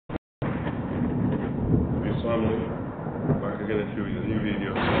family. Back again at you with a new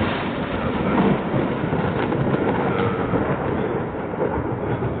video.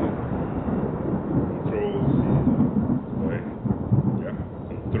 Control system, right? Yeah,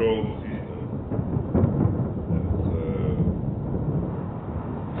 control system.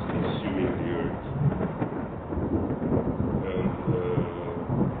 That's consuming the earth.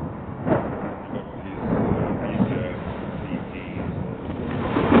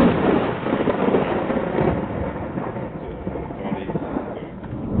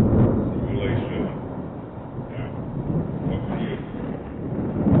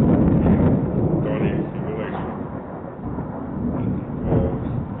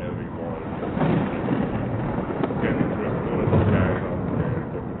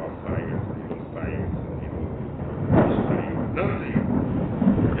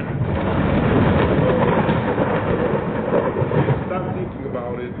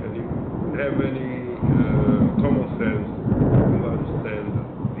 And have any common sense, you will understand that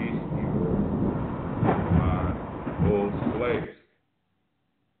these people are all slaves.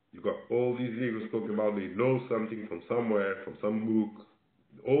 You got all these niggas talking about they know something from somewhere, from some book.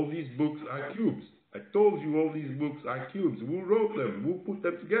 All these books are cubes. I told you all these books are cubes. Who wrote them? Who put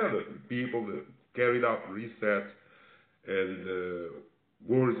them together? The people that carried out research and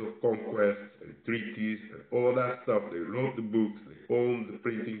wars of conquest and treaties and all that stuff. They wrote the books, they own the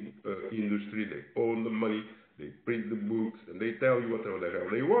printing industry, they own the money, they print the books, and they tell you whatever the hell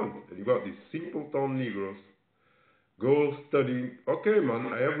they want. And you got these simpleton Negroes go studying. Okay,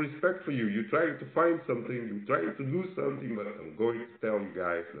 man, I have respect for you. You're trying to find something, you're trying to do something, but I'm going to tell you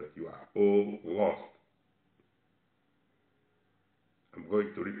guys that you are all lost. I'm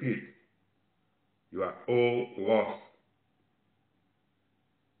going to repeat. You are all lost.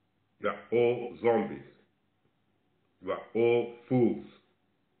 You are all zombies. You are all fools.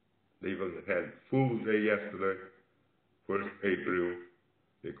 They even had Fool's Day yesterday, 1st April.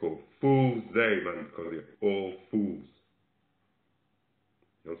 They call Fool's Day, man, because they're all fools.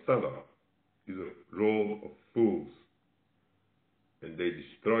 You understand that? It's a role of fools. And they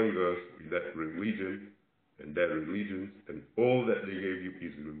destroying us with that religion and their religions, and all that they gave you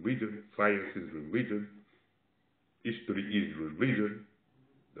is religion. Science is religion. History is religion.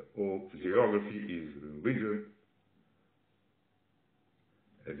 The whole geography is religion,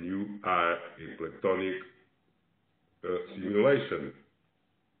 and you are a Platonic simulation.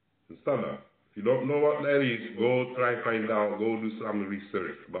 Understand that? If you don't know what that is, go try find out, go do some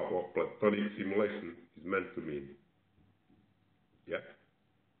research about what Platonic simulation is meant to mean. Yeah?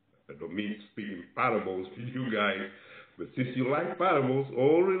 I don't mean to speak in parables to you guys, but since you like parables,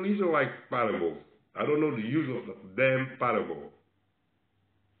 all religion like parables. I don't know the use of the damn parable.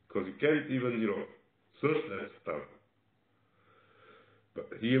 Because you can't even, search that stuff. But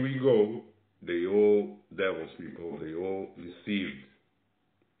here we go. They all devils people. They all deceived.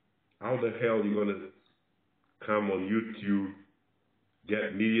 How the hell are you going to come on YouTube,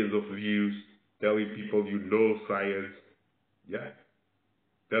 get millions of views, telling people you know science? Yeah.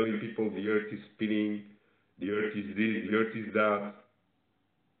 Telling people the earth is spinning, the earth is this, the earth is that.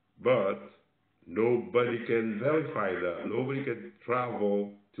 But nobody can verify that. Nobody can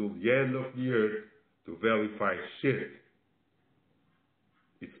travel to the end of the earth to verify shit.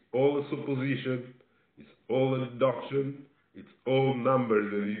 It's all a supposition, it's all a deduction, it's all numbers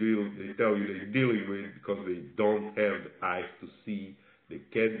that they tell you they're dealing with because they don't have the eyes to see. They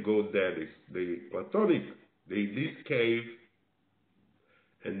can't go there. They Platonic. They in this cave,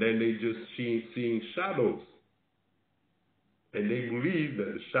 and then they just seeing shadows. And they believe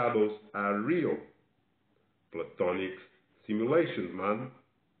that the shadows are real. Platonic simulations, man.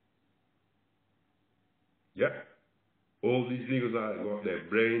 Yeah. All these niggas got their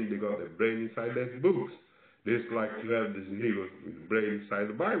brain, they got their brain inside their books. Just like you have this nigga with the brain inside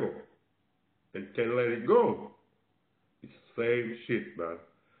the Bible. And can't let it go. It's the same shit, man.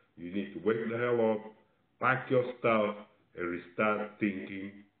 You need to wake the hell up, pack your stuff, and restart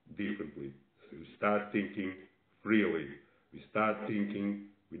thinking differently. So you start thinking freely. We start thinking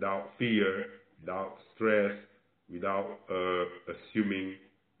without fear, without stress, without assuming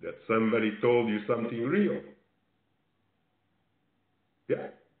that somebody told you something real. Yeah.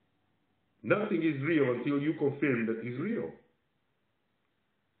 Nothing is real until you confirm that it's real.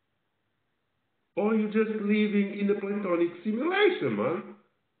 Or you're just living in the Platonic simulation, man.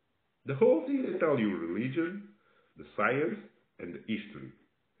 The whole thing, they tell you religion, the science, and the history.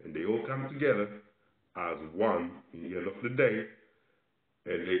 And they all come together as one in the end of the day.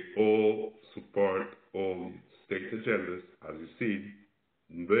 And they all support all the state agendas, as you see.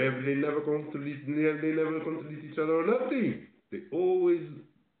 They never contradict each other or nothing. They always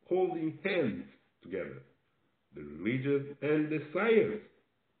holding hands together. the religion, and the science.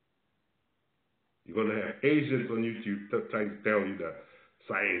 You're going to have Asians on YouTube trying to tell you that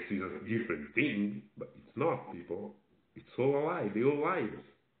science is a different thing, but it's not, people. It's all a lie. They're all lies.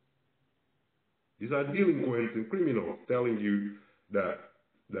 These are delinquents and criminals telling you that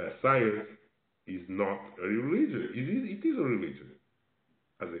science is not a religion. It is a religion,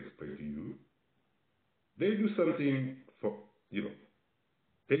 as I explained to you. They do something for,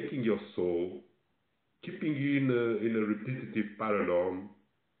 taking your soul, keeping you in a repetitive paradigm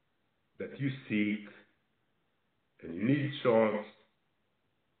that you seek, and you need shots.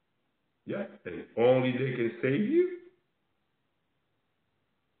 Yeah, and only they can save you?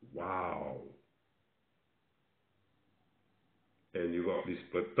 Wow. And you got these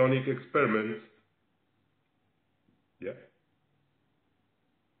Platonic experiments. Yeah.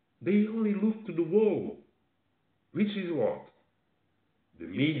 They only look to the wall, which is what? The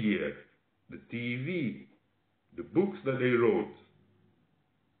media, the TV, the books that they wrote,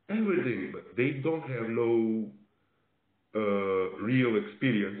 everything, but they don't have no real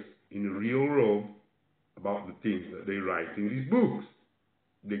experience in the real world about the things that they write in these books.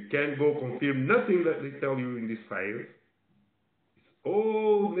 They can't go confirm nothing that they tell you in this science. It's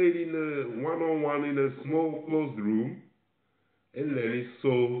all made in a one-on-one in a small closed room, and then it's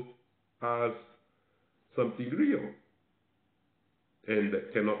sold as something real, and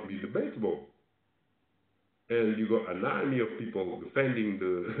that cannot be debatable. And you got an army of people defending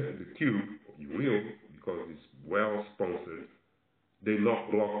the cube. You will, because it's well sponsored. They're not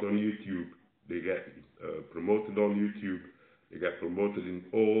blocked on YouTube. They get promoted on YouTube. They get promoted in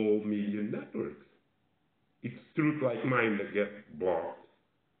all media networks. It's Truth Like Mine that gets blocked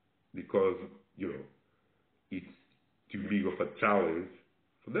because, it's too big of a challenge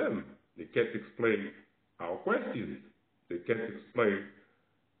for them. They can't explain our questions. They can't explain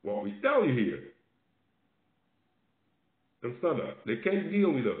what we tell you here. And so they can't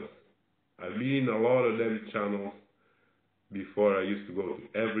deal with us. I've been in a lot of them channels before. I used to go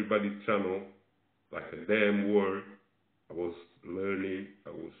to everybody's channel like a damn word. I was learning.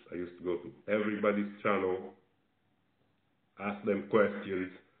 I used to go to everybody's channel, ask them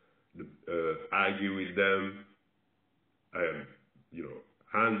questions, argue with them. I had,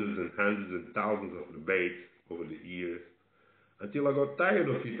 hundreds and thousands of debates over the years until I got tired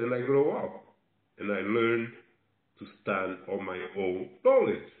of it and I grew up and I learned to stand on my own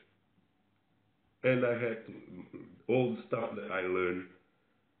knowledge. And I had to, all the stuff that I learned,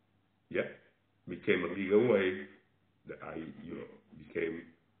 became a bigger way that I, became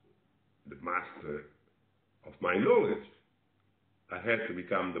the master of my knowledge. I had to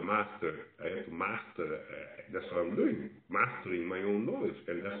become the master. I had to master, that's what I'm doing, mastering my own knowledge.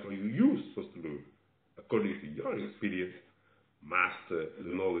 And that's what you're supposed to do. According to your experience, master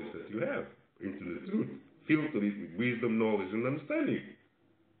the knowledge that you have into the truth. Filter it with wisdom, knowledge, and understanding.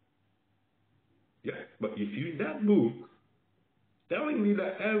 Yeah, but if you in that book, telling me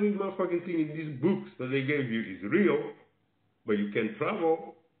that every motherfucking thing in these books that they gave you is real, but you can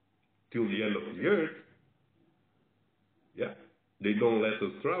travel till the end of the earth, they don't let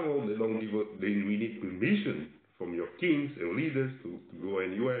us travel, they don't give us, we need permission from your kings and leaders to go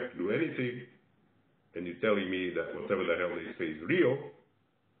anywhere, to do anything, and you're telling me that whatever the hell they say is real,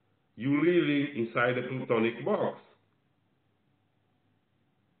 you're living inside a Platonic box.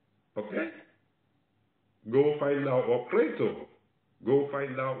 Okay? Go find out what Plato. Go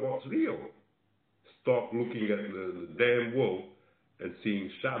find out what's real. Stop looking at the damn wall and seeing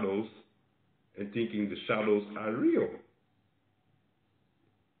shadows and thinking the shadows are real.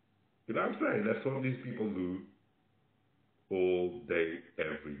 You know what I'm saying? That's what these people do all day,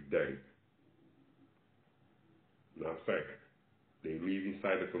 every day. You know what I'm saying? They live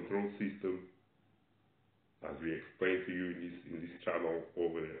inside the control system, as we explained to you in this channel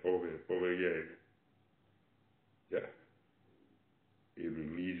over and over again. Yeah. A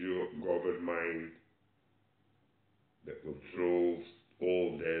religious governed mind that controls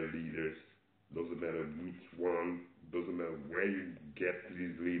all their leaders. Doesn't matter which one, doesn't matter where you get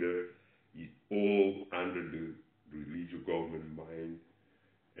this leader, it's all under the religious government mind,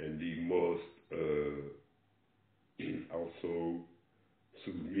 and they must also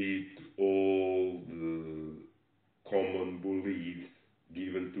submit to all the common beliefs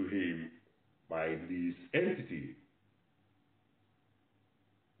given to him by this entity.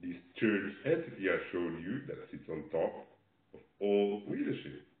 This church entity I showed you that sits on top of all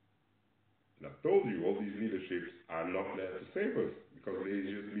leadership. And I told you all these leaderships are not there to save us because they've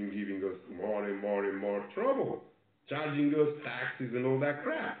just been giving us more and more and more trouble, charging us taxes and all that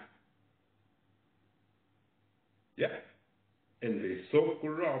crap. Yeah. And they're so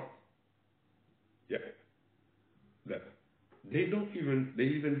corrupt. Yeah. that they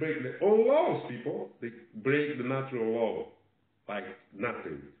even break their own laws, people. They break the natural law like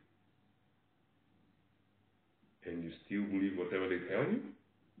nothing. And you still believe whatever they tell you?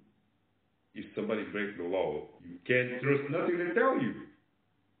 If somebody breaks the law, you can't trust nothing they tell you.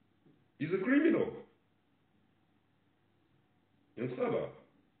 He's a criminal. You understand that?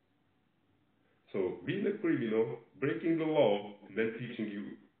 So being a criminal, breaking the law, and then teaching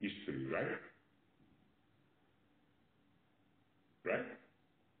you history, right? Right?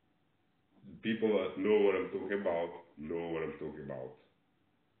 People that know what I'm talking about know what I'm talking about.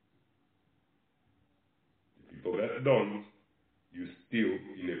 The people that don't, you still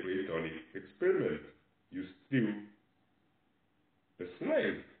in a Platonic experiment. You still a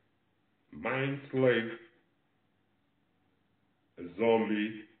slave, mind slave, a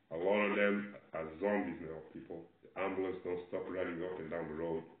zombie. A lot of them are zombies now, people. The ambulance don't stop running up and down the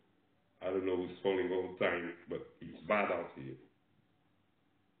road. I don't know who's falling all the time, but it's bad out here.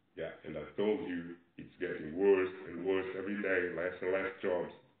 Yeah, and I told you, it's getting worse and worse every day, less and less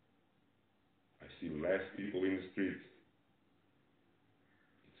jobs. I see less people in the streets.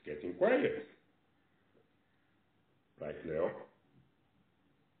 It's getting quiet right now.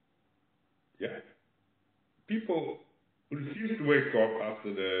 Yeah. People refuse to wake up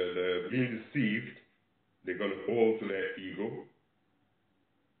after the being deceived. They're going to fall to their ego.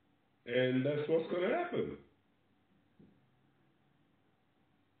 And that's what's going to happen.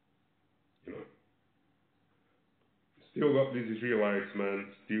 You know? Still got these Israelites, man,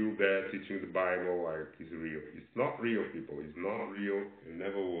 still there teaching the Bible like it's real. It's not real, people. It's not real. It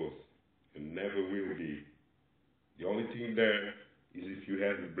never was. It never will be. The only thing there is if you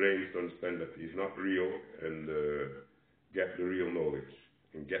have the brains to understand that it's not real and get the real knowledge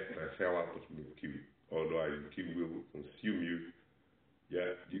and get the hell out of the queue. Otherwise, the queue will consume you.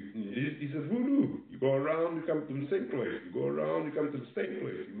 Yeah, it's a voodoo. You go around, you come to the same place. You go around, you come to the same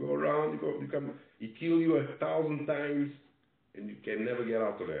place. You go around, you come. He kill you 1,000 times, and you can never get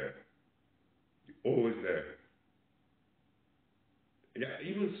out of there. You're always there. Yeah, I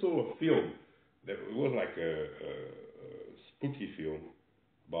even saw a film that was like a spooky film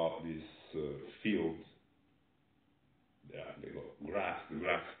about these fields. Yeah, they got grass,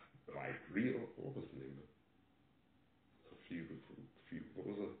 like real. What was the name? What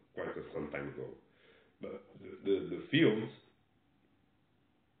was it? Quite some time ago. But the fields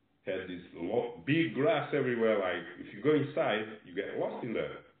had this big grass everywhere. Like if you go inside, you get lost in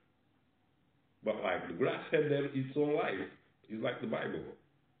there. But like the grass had its own life. It's like the Bible.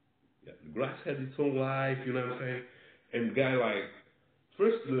 Yeah, the grass had its own life. You know what I'm saying? And the guy like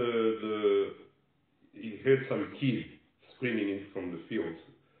first he heard some kid screaming in from the fields.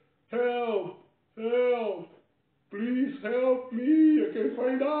 Help! Help! Please help me! I can't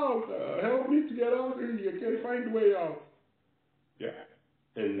find out! Help me to get out of here! I can't find the way out! Yeah.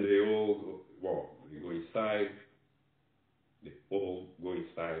 And they all they go inside. They all go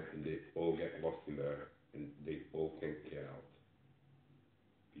inside and they all get lost in there and they all can't get out.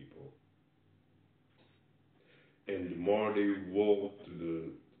 People. And the more they walked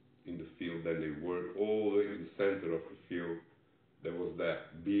in the field than they were all the way to the center of the field, there was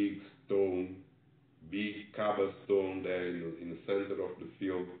that big stone, big Kaaba stone there in the center of the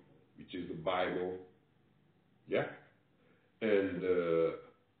field, which is the Bible. Yeah? And the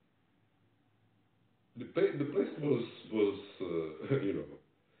place was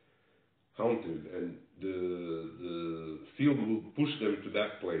haunted, and the field will push them to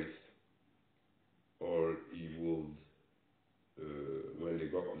that place, or he would, when they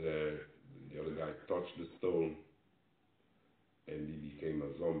got there, the other guy touched the stone, and he became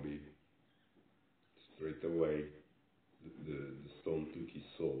a zombie. Straight away, the stone took his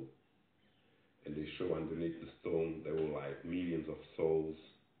soul. And they show underneath the stone, there were like millions of souls,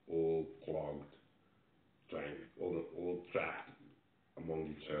 all clogged, all trapped among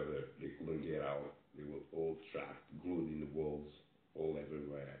each other. They couldn't get out. They were all trapped, glued in the walls, all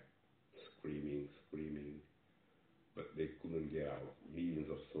everywhere, screaming. But they couldn't get out. Millions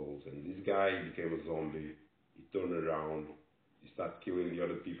of souls. And this guy became a zombie. He turned around. He started killing the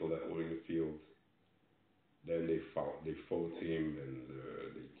other people that were in the field. Then they fought him and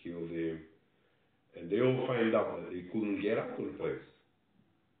they killed him. And they all find out that they couldn't get out of the place.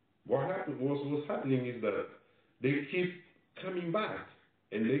 What happening is that they keep coming back,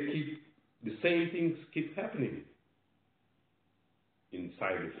 and the same things keep happening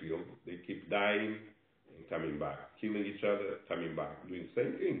inside the field. They keep dying and coming back, killing each other, coming back, doing the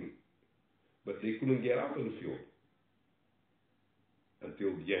same thing. But they couldn't get out of the field.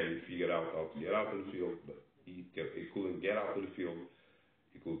 Until the end, he figured out how to get out of the field, but he couldn't get out of the field.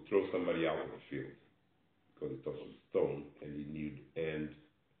 He could throw somebody out of the field. because he touched the stone and he knew the end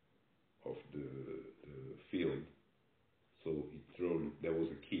of the field. So there was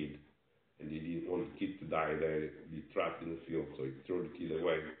a kid, and he didn't want the kid to die there, be trapped in the field, so he threw the kid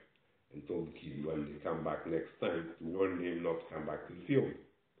away and told the kid when they come back next time to warn him not to come back to the field.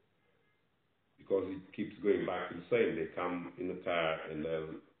 Because it keeps going back to the same. They come in the car and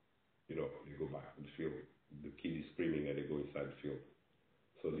then, they go back to the field. The kid is screaming and they go inside the field.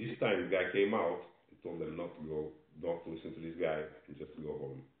 So this time the guy came out and told them not to go, not to listen to this guy, and just to go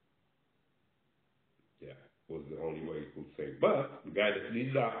home. Yeah, was the only way he could save. But the guy that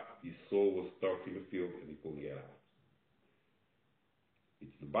did that, his soul was stuck in the field and he couldn't get out.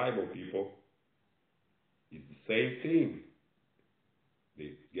 It's the Bible, people. It's the same thing.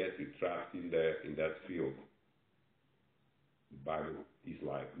 They get you trapped in that field. The Bible is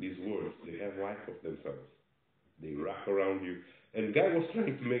like these words. They have life of themselves. They wrap around you. And the guy was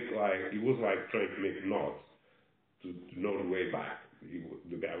trying to make trying to make knots to know the way back.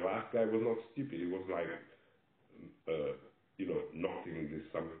 Last guy was not stupid. He was like, knocking this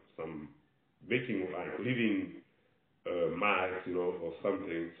some making like living marks, or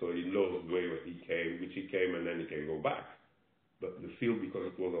something, so he knows the way which he came, and then he can go back. But the field, because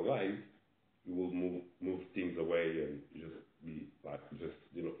it was alive, he will move things away and just be like,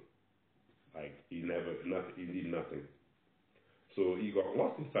 like he did nothing. So he got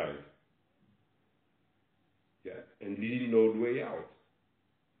lost inside. Yeah, and he didn't know the way out.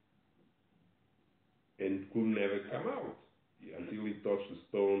 And could never come out until he touched the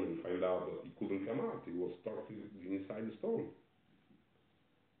stone and found out that he couldn't come out. He was stuck inside the stone.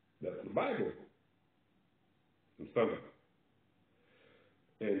 That's the Bible. Understand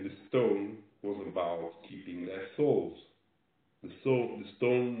that? And the stone was about keeping their souls. The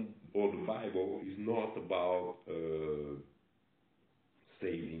stone or the Bible is not about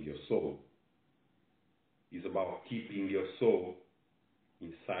saving your soul. It's about keeping your soul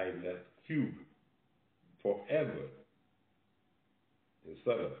inside that cube forever.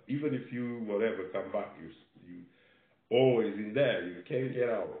 Instead of, even if you whatever come back, you always in there. You can't get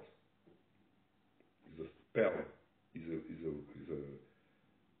out. It's a spell. It's a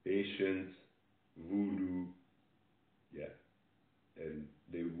ancient voodoo. Yeah, and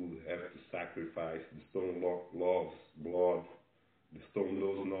they will have to sacrifice. The stone loves blood. The stone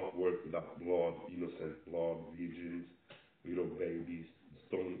does not work without blood, innocent blood, virgins, little babies. The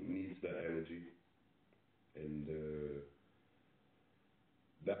stone needs that energy. And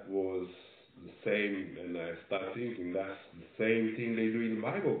that was the same, and I start thinking that's the same thing they do in the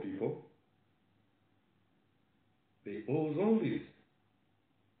Bible, people. They all zombies.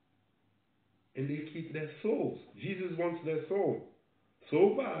 And they keep their souls. Jesus wants their soul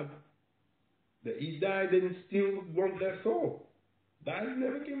so bad that he died and still wants their soul. Died,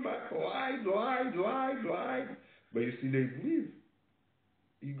 never came back, lied. But you see, they believe.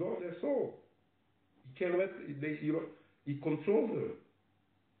 He got their soul. He can't let, he controls them.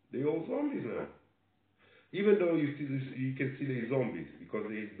 They're all zombies now. Even though you can see they're zombies because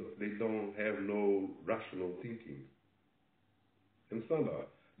they don't have no rational thinking. Understand that?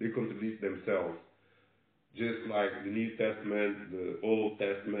 They contradict themselves. Just like the New Testament, the Old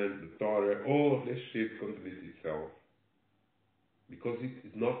Testament, the Torah, all of this shit contradicts itself. Because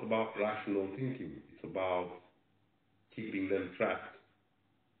it's not about rational thinking. It's about keeping them trapped.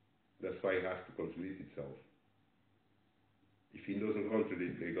 That's why it has to contradict itself. If it doesn't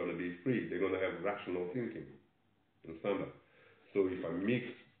contradict, they're going to be free. They're going to have rational thinking. Understand that? So if I mix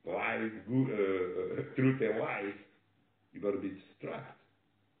lies, truth and lies, you're going to be trapped.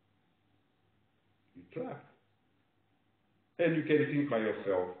 You're trapped. And you can think by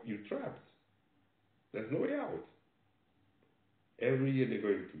yourself, you're trapped. There's no way out. Every year they're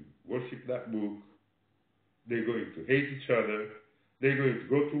going to worship that book. They're going to hate each other. They're going to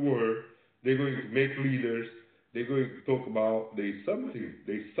go to war. They're going to make leaders. They're going to talk about there's something,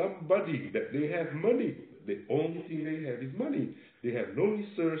 there's somebody, that they have money. The only thing they have is money. They have no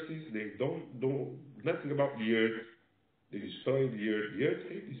resources. They don't know nothing about the earth. They destroy the earth. The earth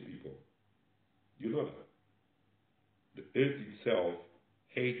hates these people. You know that. The earth itself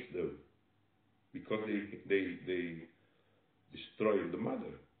hates them because they destroy the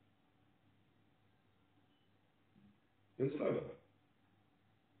mother. You understand that?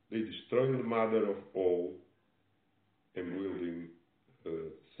 They destroy the mother of all and wielding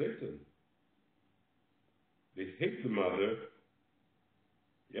Satan. They hate the mother.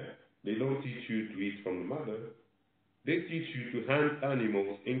 Yeah. They don't teach you to eat from the mother. They teach you to hunt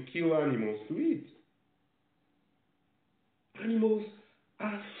animals and kill animals to eat. Animals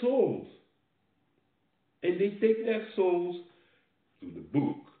are souls. And they take their souls to the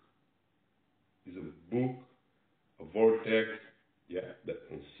book. It's a book vortex, yeah, that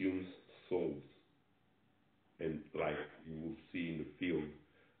consumes souls. And like you will see in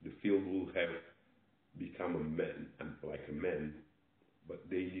the field will have become a man, like a man, but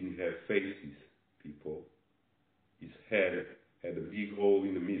they didn't have faces, people. His head had a big hole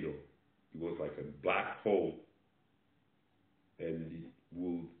in the middle. It was like a black hole, and it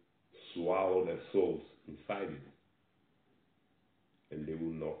would swallow their souls inside it, and they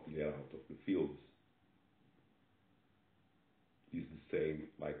will not get out of the fields. It's the same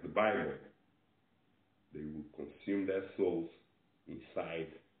like the Bible. They will consume their souls inside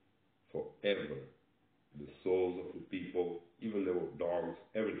forever. The souls of the people, even the dogs,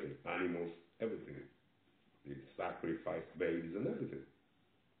 everything, animals, everything. They sacrificed babies and everything.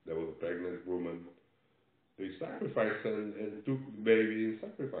 There was a pregnant woman. They sacrificed and took the baby in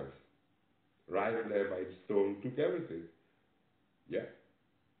sacrifice. Right there by the stone, took everything. Yeah.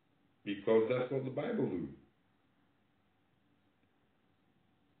 Because that's what the Bible do.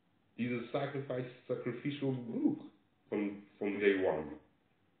 It's a sacrificial book from day one.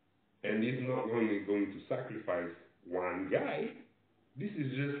 And it's not only going to sacrifice one guy. This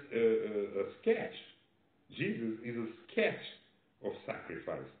is just a sketch. Jesus is a sketch of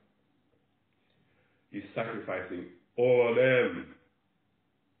sacrifice. He's sacrificing all of them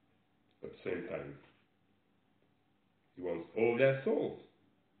at the same time. He wants all their souls.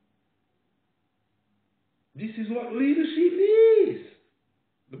 This is what leadership is.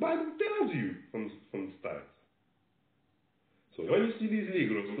 The Bible tells you from the start. So when you see these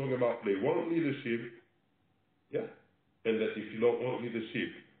Negroes talking about they want leadership, yeah, and that if you don't want leadership,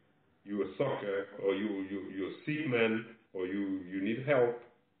 you're a sucker, or you're a sick man, or you need help.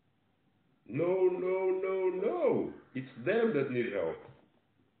 No. It's them that need help.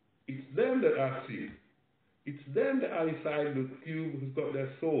 It's them that are sick. It's them that are inside the cube who's got their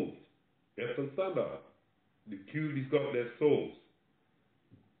souls. You have to understand that. The cube has got their souls.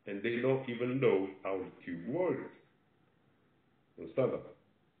 And they don't even know how the cube works. Understand that?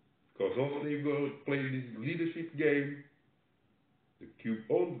 Because once they go play this leadership game, the cube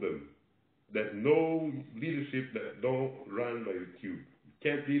owns them. There's no leadership that don't run by the cube. You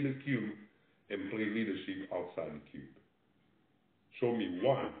can't be in the cube and play leadership outside the cube. Show me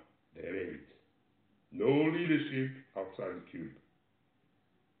one. There ain't. No leadership outside the cube.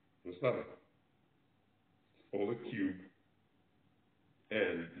 Understand that? It's all the cube.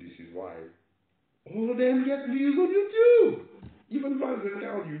 And this is why all of them get views on YouTube. Even ones that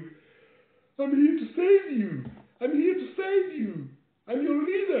tell you, I'm here to save you. I'm here to save you. I'm your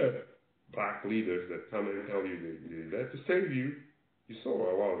leader. Black leaders that come and tell you they're there to save you. You saw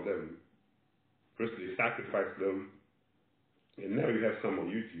a lot of them. First they sacrificed them, and now you have some on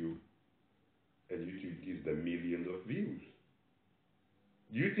YouTube, and YouTube gives them millions of views.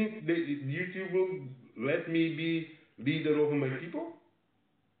 Do you think that YouTube will let me be leader over my people?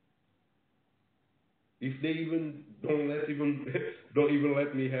 If they even don't even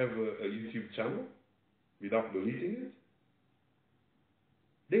let me have a YouTube channel without deleting it?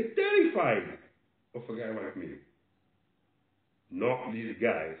 They're terrified of a guy like me. Not these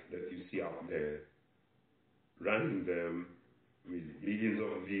guys that you see out there running them with millions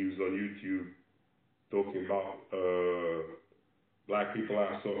of views on YouTube, talking about black people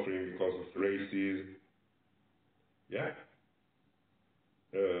are suffering because of racism. Yeah.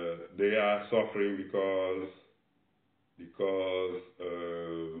 They are suffering because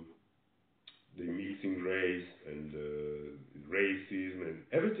they're mixing race and racism, and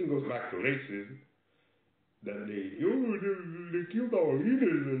everything goes back to racism. That they killed our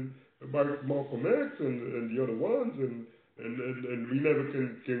leaders and Malcolm X and the other ones, and we never can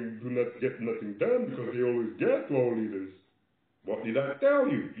get nothing done because they always get to our leaders. What did I tell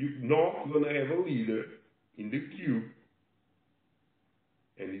you? You're not gonna have a leader in the cube,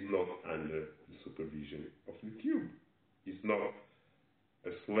 and he's not under the supervision of the cube. He's not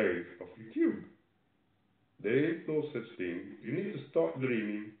a slave of the cube. There ain't no such thing. You need to stop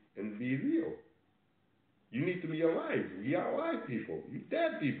dreaming and be real. You need to be alive. We are alive people. You're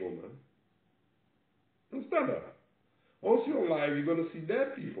dead people, man. Understand that? Once you're alive, you're going to see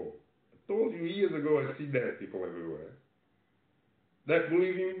dead people. I told you years ago I see dead people everywhere. That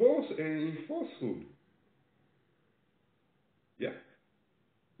believe in falsehood. Yeah.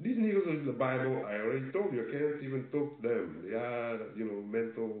 These niggas in the Bible, I already told you, I can't even talk to them. They are,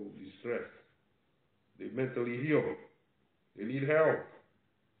 mental distress. They're mentally ill. They need help.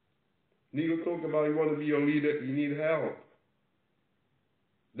 Nigga talk about you want to be a leader, you need help.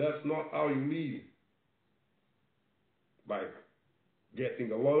 That's not how you lead. By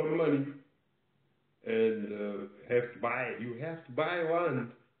getting a lot of money and you have to buy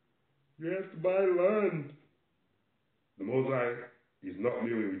land. You have to buy land. The Most High is not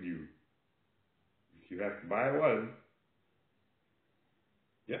dealing with you. If you have to buy one,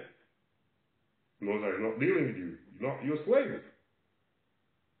 yeah, the Most High is not dealing with you. You're a slave.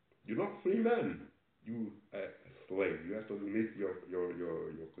 You're not free man. You are a slave. You have to admit your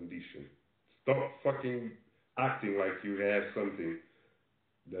condition. Stop fucking acting like you have something,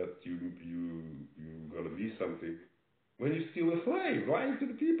 that you gonna be something when you're still a slave, lying to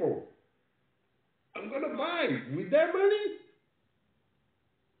the people. I'm gonna buy with their money.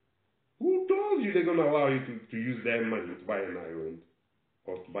 Who told you they're gonna allow you to use their money to buy an island,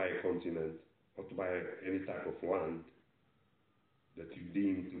 or to buy a continent, or to buy any type of land that you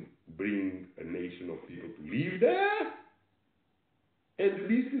deem to bring a nation of people to live there? And the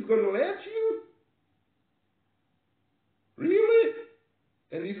beast is gonna let you? Really?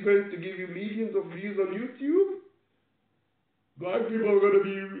 And he's going to give you millions of views on YouTube? Black people are gonna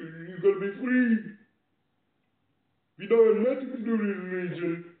be free. We don't have nothing to do with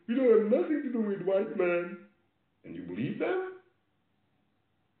religion. We don't have nothing to do with white man. And you believe them?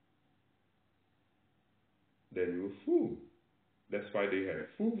 Then you're a fool. That's why they had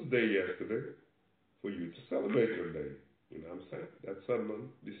Fool's Day yesterday, for you to celebrate your day. You know what I'm saying? That's sermon.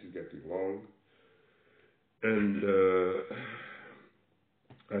 This is getting long. And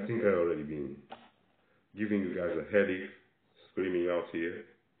I think I've already been giving you guys a headache, screaming out here.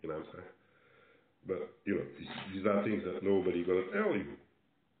 You know what I'm saying? But, you know, these are things that nobody's going to tell you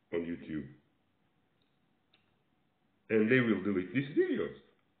on YouTube. And they will delete these videos.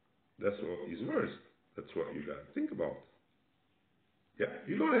 That's what is worse. That's what you got to think about. Yeah,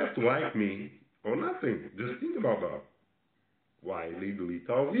 you don't have to like me or nothing. Just think about that. Why they delete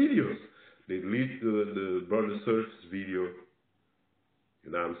our videos? They delete the Brother Surf's video.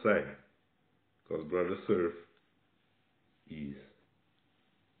 You know what I'm saying? Because Brother Surf is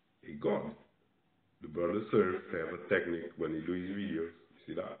a god. The Brother Surf have a technique when he do his videos. You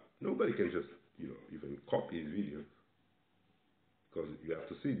see that? Nobody can just, you know, even copy his videos. Because you have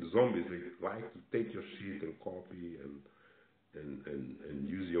to see the zombies, they like to take your shit and copy and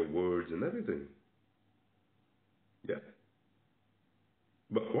use your words and everything. Yeah.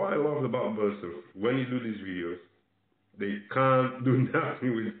 But what I love about Brother Surf, when you do these videos, they can't do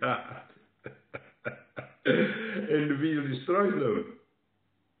nothing with that. And the video destroys them.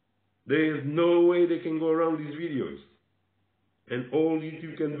 There is no way they can go around these videos. And all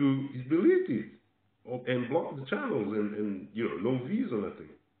YouTube can do is delete it. And block the channels and you know, no views or nothing.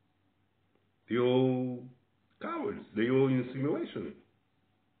 They all cowards. They all in simulation.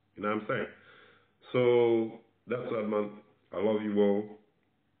 You know what I'm saying? So that's what, man. I love you all.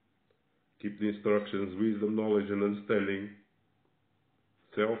 Keep the instructions, wisdom, knowledge, and understanding.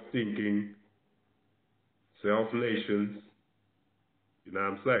 Self-thinking. Self-nations. You know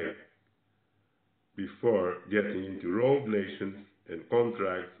what I'm saying? Before getting into rogue nations and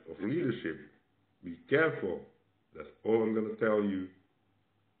contracts of leadership. Be careful. That's all I'm going to tell you.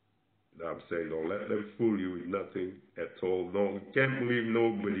 I'm saying, don't let them fool you with nothing at all. No, you can't believe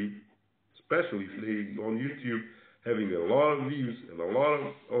nobody, especially if they on YouTube having a lot of views and a lot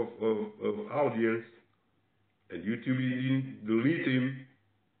of audience, and YouTube didn't delete him,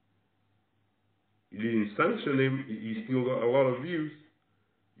 he didn't sanction him, he still got a lot of views.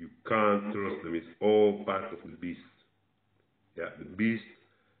 You can't trust them. It's all part of the beast. Yeah, the beast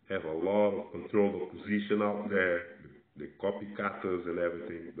have a lot of control of position out there, the copycatters and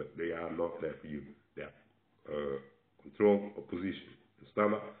everything, but they are not there for you. They are control of position.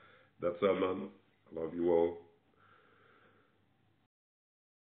 Understand that? That's all, man. I love you all.